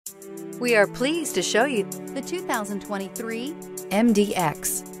We are pleased to show you the 2023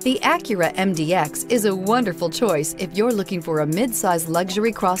 MDX. The Acura MDX is a wonderful choice if you're looking for a mid-size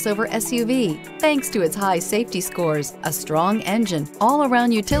luxury crossover SUV. Thanks to its high safety scores, a strong engine,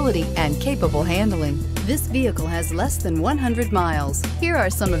 all-around utility, and capable handling, this vehicle has less than 100 miles. Here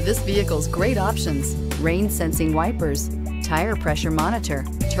are some of this vehicle's great options: rain-sensing wipers, tire pressure monitor,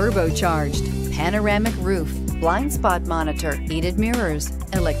 turbocharged, panoramic roof, blind spot monitor, heated mirrors,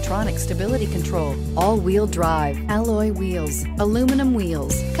 electronic stability control, all-wheel drive, alloy wheels, aluminum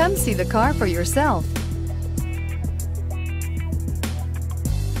wheels. Come see the car for yourself.